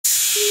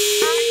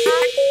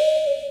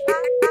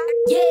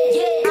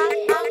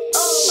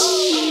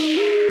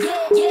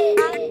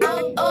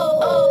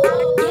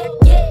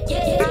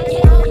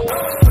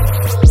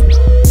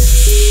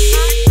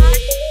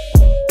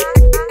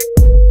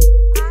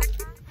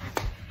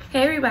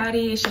Hey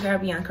everybody, it's your girl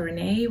Bianca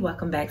Renee.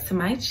 Welcome back to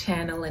my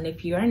channel, and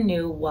if you are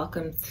new,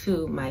 welcome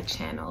to my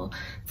channel.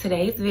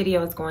 Today's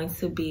video is going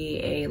to be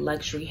a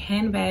luxury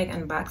handbag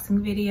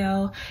unboxing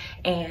video,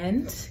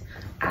 and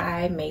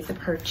I made the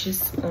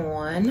purchase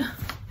on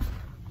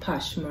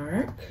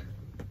Poshmark.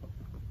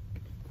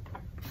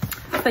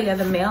 So yeah,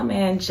 the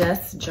mailman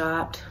just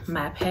dropped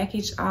my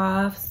package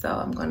off, so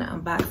I'm gonna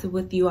unbox it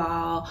with you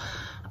all.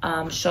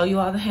 Show you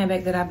all the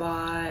handbag that I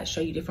bought,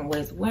 show you different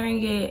ways of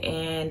wearing it,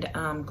 and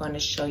I'm going to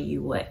show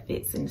you what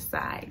fits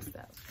inside.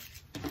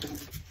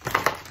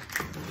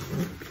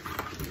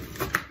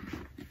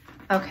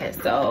 Okay,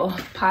 so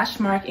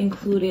Poshmark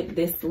included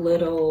this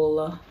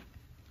little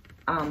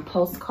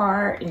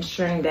postcard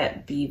ensuring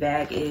that the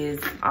bag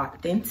is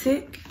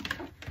authentic.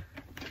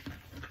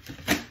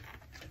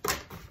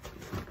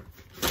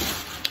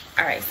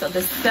 All right, so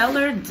the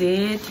seller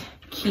did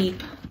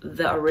keep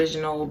the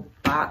original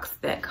box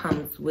that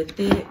comes with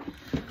it.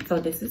 So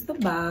this is the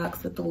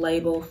box with the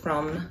label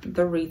from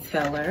the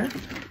retailer.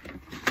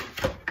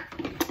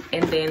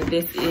 And then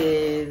this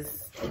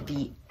is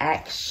the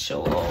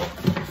actual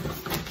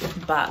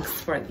box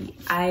for the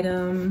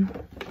item.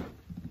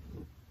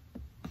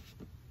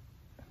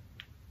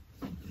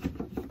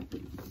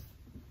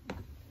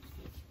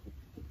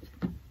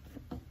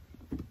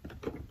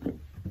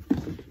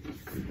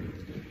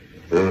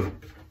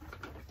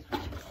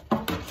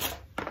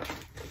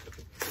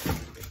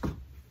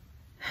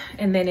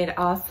 And then it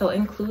also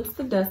includes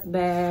the dust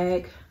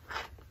bag.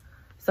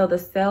 So the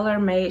seller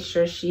made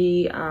sure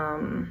she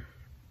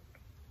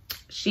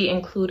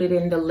included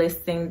in the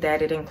listing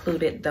that it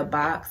included the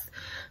box,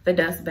 the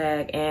dust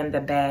bag, and the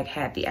bag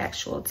had the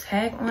actual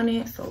tag on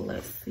it. So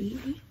let's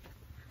see.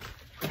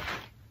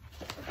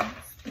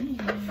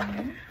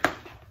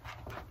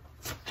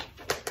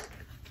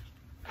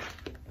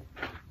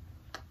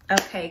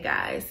 Okay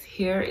guys,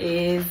 here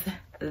is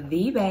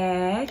the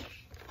bag.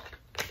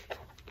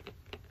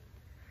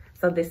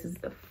 So this is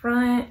the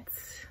front.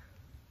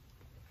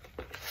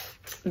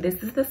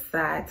 This is the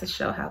side to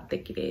show how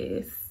thick it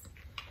is.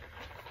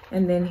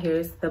 And then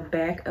here's the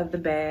back of the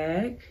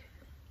bag.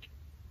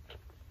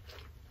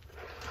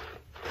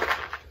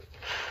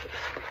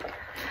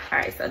 All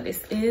right, so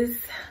this is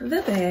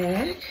the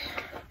bag.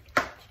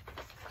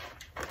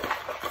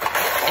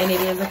 And it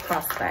is a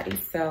crossbody,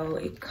 so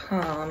it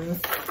comes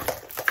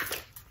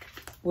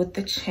with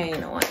the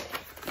chain on it.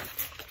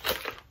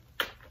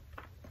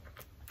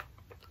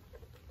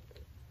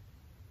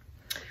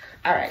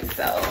 All right,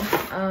 so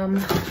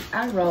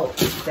I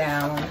wrote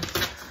down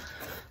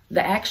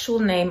the actual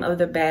name of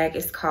the bag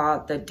is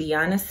called the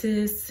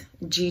Dionysus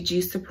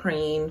GG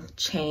Supreme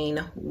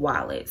Chain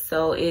Wallet.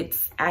 So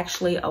it's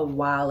actually a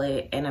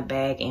wallet and a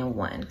bag in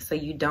one. So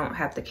you don't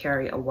have to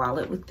carry a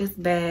wallet with this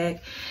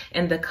bag.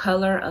 And the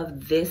color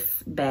of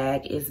this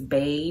bag is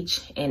beige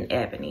and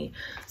ebony.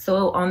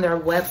 So on their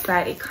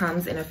website, it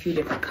comes in a few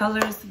different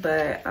colors,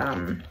 but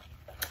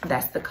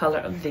that's the color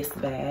of this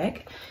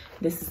bag.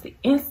 This is the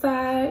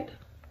inside.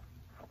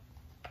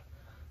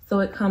 So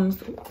it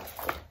comes,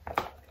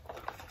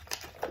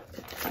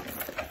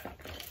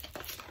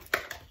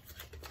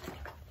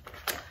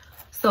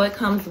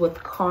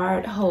 with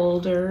card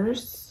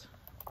holders,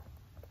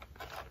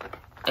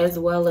 as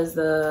well as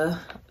a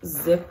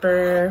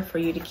zipper for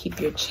you to keep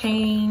your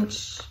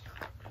change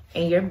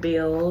and your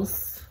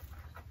bills.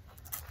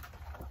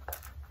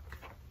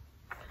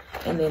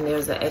 And then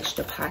there's an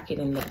extra pocket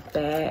in the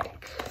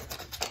back.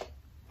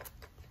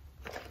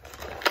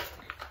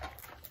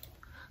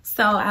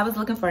 So I was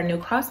looking for a new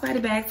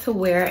crossbody bag to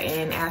wear,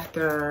 and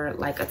after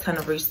like a ton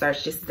of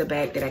research, this is the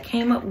bag that I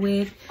came up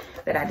with,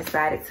 that I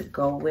decided to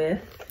go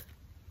with.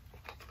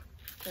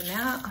 So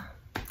now,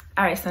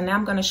 all right, so now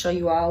I'm gonna show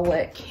you all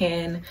what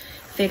can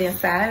fit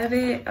inside of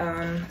it.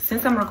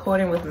 Since I'm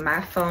recording with my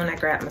phone, I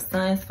grabbed my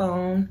son's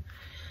phone.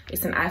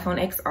 It's an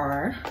iPhone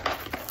XR.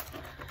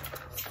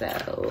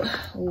 So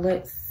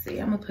let's see,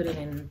 I'm gonna put it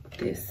in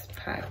this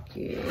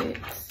pocket.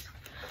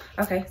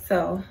 Okay,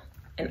 so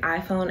an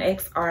iPhone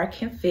XR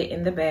can fit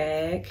in the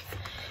bag,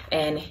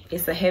 and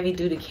it's a heavy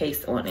duty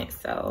case on it.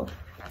 So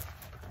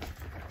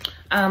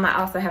I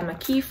also have my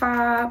key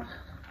fob.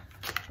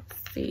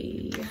 Let's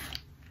see.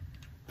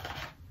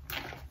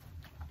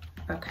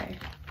 Okay,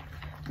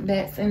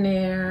 that's in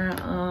there.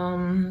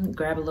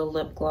 Grab a little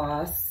lip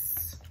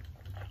gloss.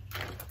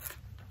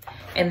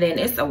 And then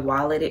it's a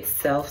wallet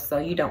itself, so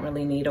you don't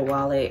really need a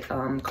wallet.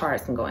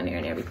 Cards can go in there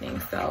and everything.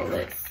 So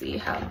let's see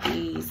how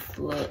these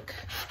look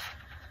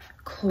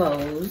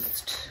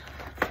closed.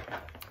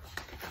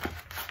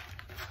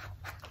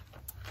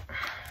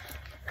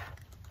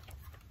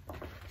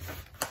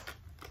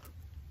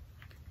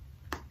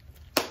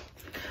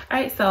 All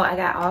right, so I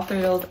got all three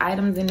of those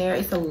items in there.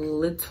 It's a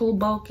little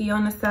bulky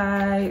on the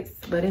sides,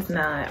 but it's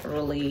not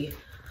really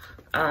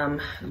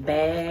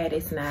bad.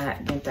 It's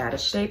not bent out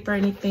of shape or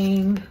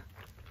anything.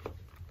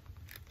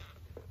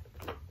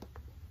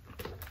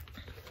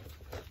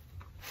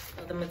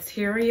 So the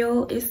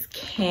material is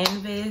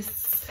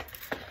canvas.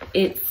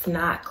 It's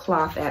not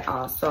cloth at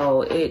all,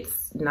 so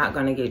it's It's not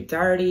gonna get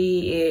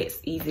dirty. It's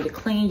easy to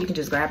clean. You can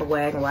just grab a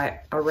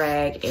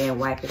rag and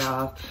wipe it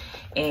off,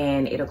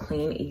 and it'll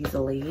clean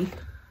easily.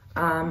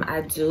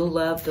 I do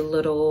love the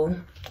little,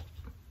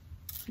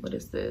 what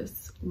is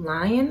this?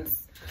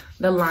 Lions?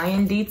 The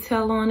lion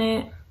detail on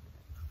it.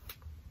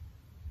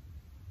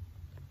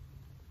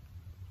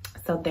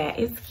 So that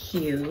is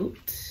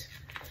cute.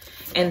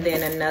 And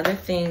then another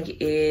thing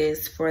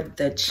is for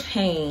the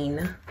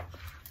chain.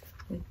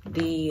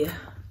 The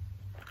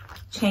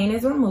chain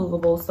is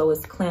removable, so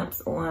it's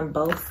clamps on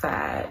both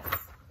sides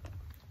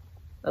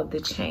of the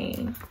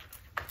chain.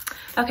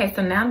 Okay,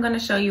 so now I'm gonna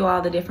show you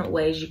all the different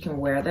ways you can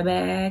wear the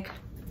bag.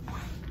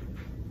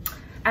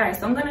 All right,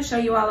 so I'm gonna show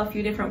you all a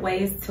few different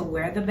ways to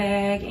wear the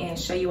bag and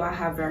show you all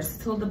how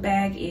versatile the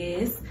bag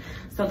is.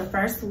 So the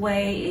first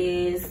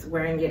way is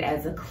wearing it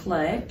as a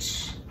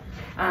clutch.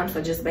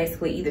 So just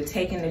basically either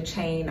taking the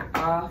chain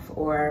off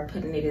or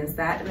putting it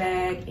inside the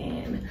bag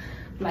and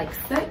like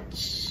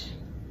such.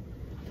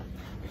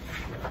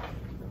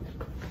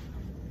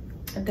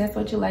 If that's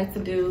what you like to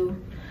do.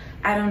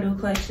 I don't do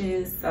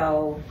clutches,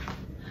 so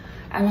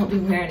I won't be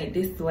wearing it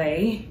this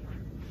way.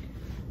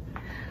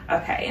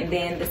 Okay, and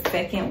then the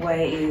second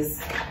way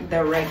is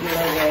the regular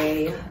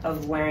way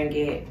of wearing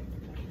it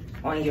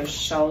on your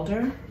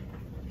shoulder.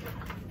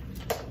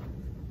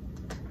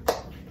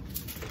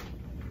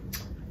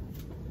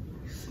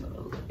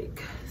 So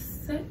like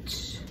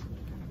such.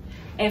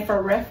 And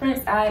for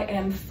reference, I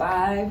am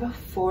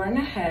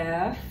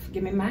 5'4½".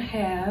 Give me my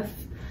half.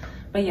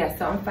 But yeah,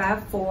 so I'm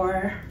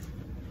 5'4",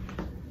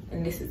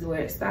 and this is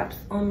where it stops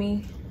on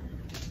me.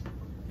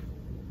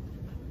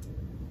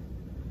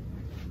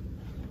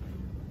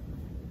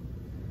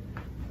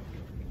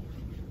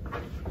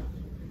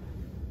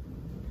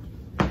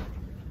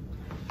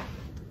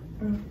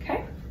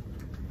 Okay.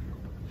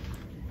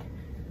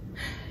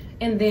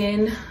 And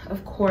then,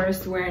 of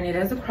course, wearing it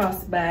as a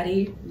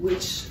crossbody,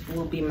 which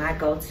will be my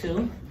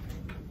go-to.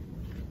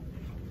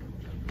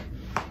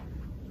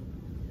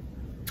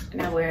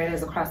 And I wear it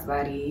as a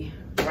crossbody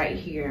right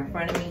here in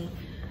front of me,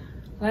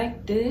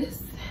 like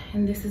this.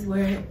 And this is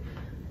where it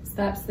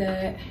stops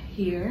at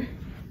here.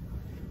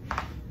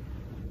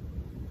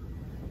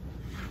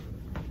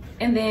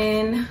 And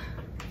then,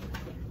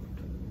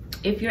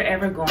 if you're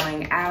ever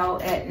going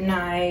out at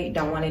night,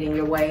 don't want it in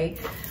your way,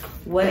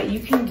 what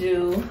you can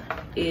do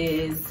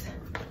is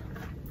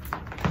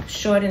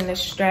shorten the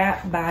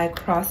strap by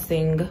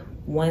crossing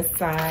one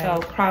side. So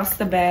cross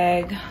the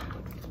bag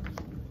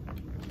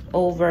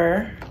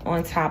over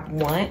on top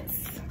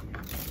once,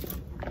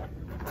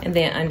 and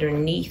then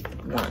underneath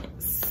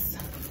once.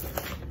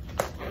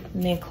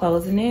 And then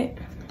closing it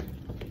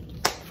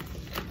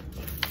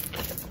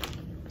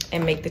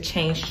and make the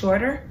chain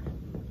shorter.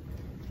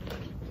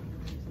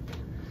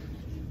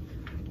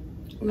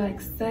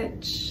 Like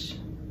such.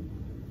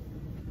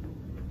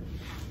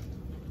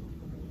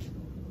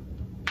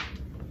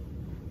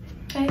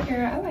 Hey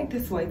girl, I like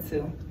this way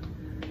too,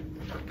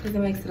 because it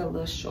makes it a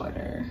little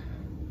shorter.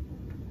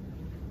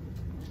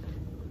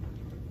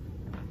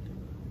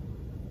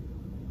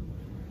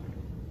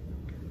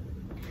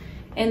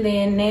 And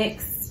then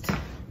next,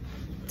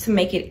 to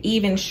make it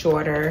even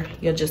shorter,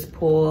 you'll just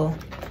pull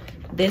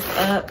this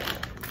up,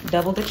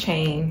 double the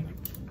chain,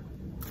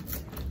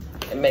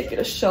 and make it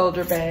a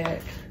shoulder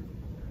bag.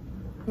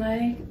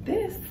 Like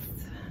this.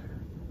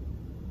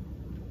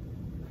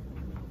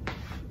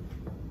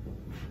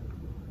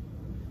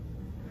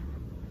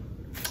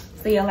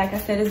 So yeah, like I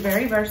said, it's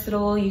very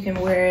versatile. You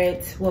can wear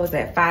it, what was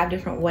that, 5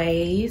 different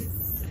ways.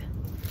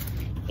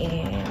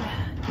 And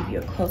give you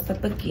a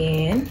close-up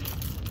again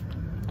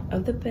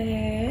of the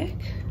bag.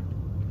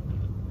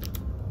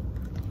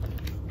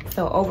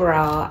 So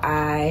overall,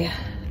 I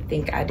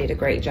think I did a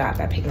great job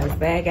by picking this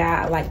bag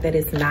out. I like that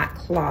it's not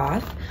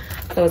cloth,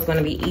 so it's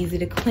gonna be easy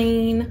to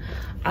clean.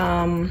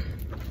 And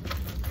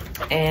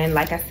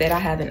like I said, I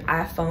have an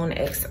iPhone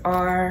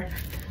XR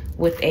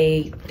with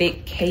a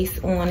thick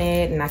case on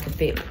it, and I can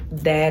fit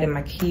that and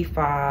my key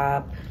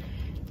fob,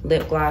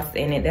 lip gloss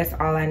in it. That's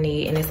all I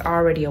need, and it's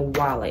already a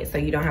wallet, so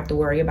you don't have to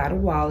worry about a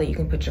wallet. You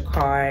can put your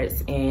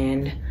cards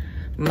and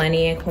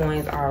money and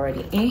coins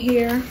already in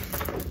here.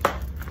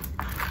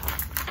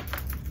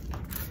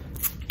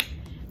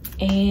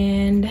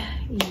 And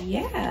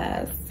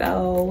yeah,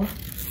 so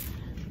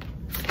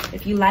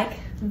if you like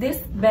this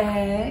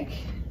bag,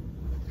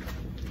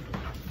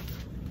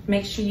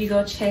 make sure you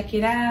go check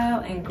it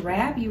out and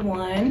grab you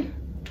one.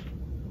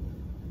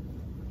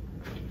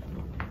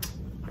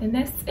 And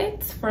that's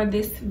it for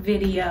this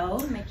video.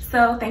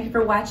 So thank you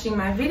for watching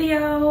my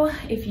video.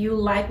 If you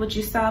like what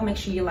you saw, make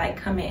sure you like,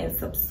 comment, and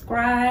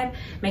subscribe.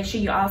 Make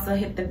sure you also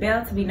hit the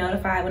bell to be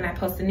notified when I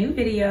post a new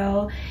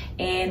video.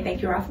 And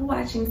thank you all for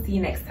watching. See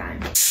you next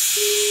time.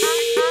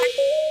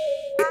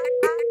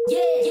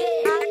 Yeah.